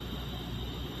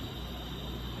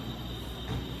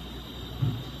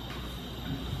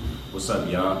What's up,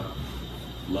 y'all?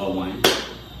 Lil Wayne,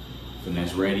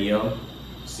 Finesse Radio,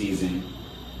 Season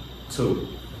 2.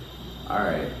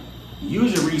 Alright,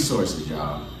 use your resources,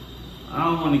 y'all. I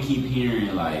don't want to keep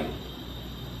hearing like,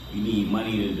 you need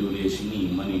money to do this, you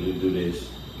need money to do this,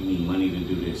 you need money to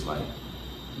do this. Like,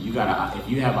 you gotta, if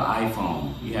you have an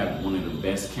iPhone, you have one of the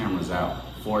best cameras out,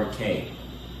 4K.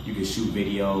 You can shoot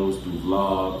videos, do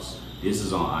vlogs. This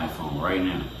is on iPhone right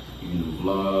now. You can do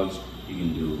vlogs, you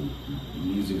can do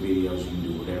music videos, you can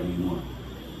do whatever you want.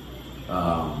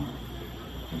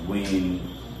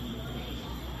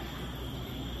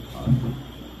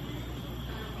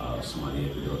 Somebody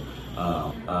at the door.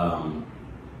 Hold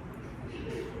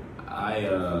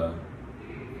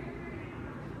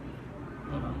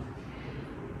on.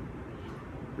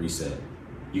 Reset.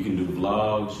 You can do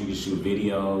vlogs, you can shoot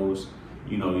videos,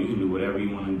 you know, you can do whatever you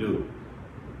want to do.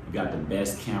 You got the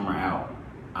best camera out,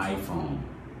 iPhone,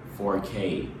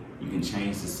 4K. You can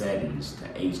change the settings to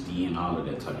HD and all of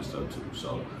that type of stuff too.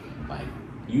 So, like,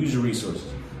 use your resources.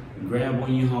 Grab one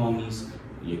of your homies,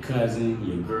 your cousin,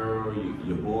 your girl,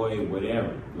 your boy,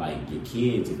 whatever. Like, your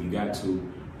kids, if you got to,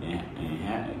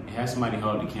 and have somebody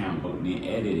hold the camera, and then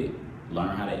edit it.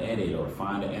 Learn how to edit, or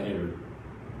find an editor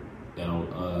that'll,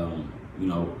 you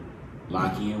know,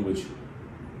 lock in with you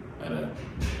at an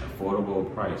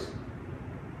affordable price.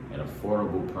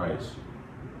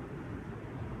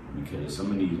 Because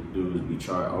some of these dudes be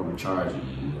overcharging,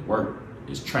 and the work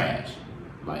is trash.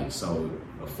 Like, so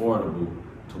affordable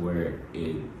to where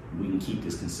we can keep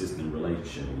this consistent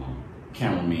relationship along.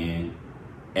 Cameraman,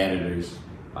 editors,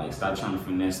 like, stop trying to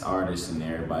finesse artists and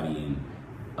everybody, and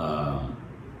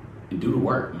do the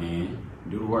work, man.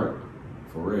 Do the work,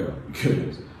 for real.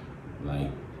 Because,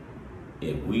 like,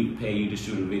 if we pay you to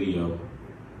shoot a video,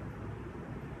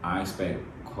 I expect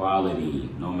quality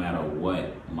no matter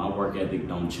what. My work ethic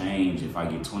don't change if I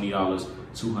get $20, $200,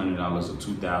 or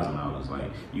 $2,000.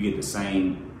 Like, you get the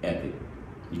same ethic.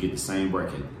 You get the same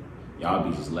work ethic. Y'all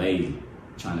be just lazy,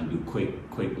 trying to do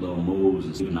quick little moves,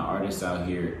 and even the artists out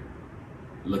here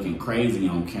looking crazy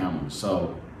on camera.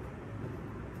 So,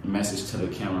 message to the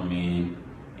cameraman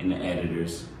and the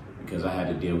editors, because I had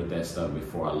to deal with that stuff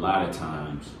before a lot of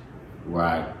times,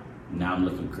 where now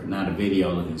the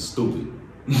video looking stupid.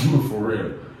 For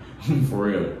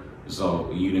real. So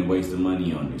you didn't waste the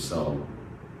money on it. So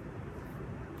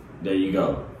there you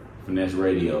go. Finesse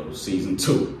Radio, Season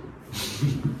 2.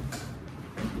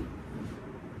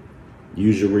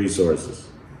 Use your resources.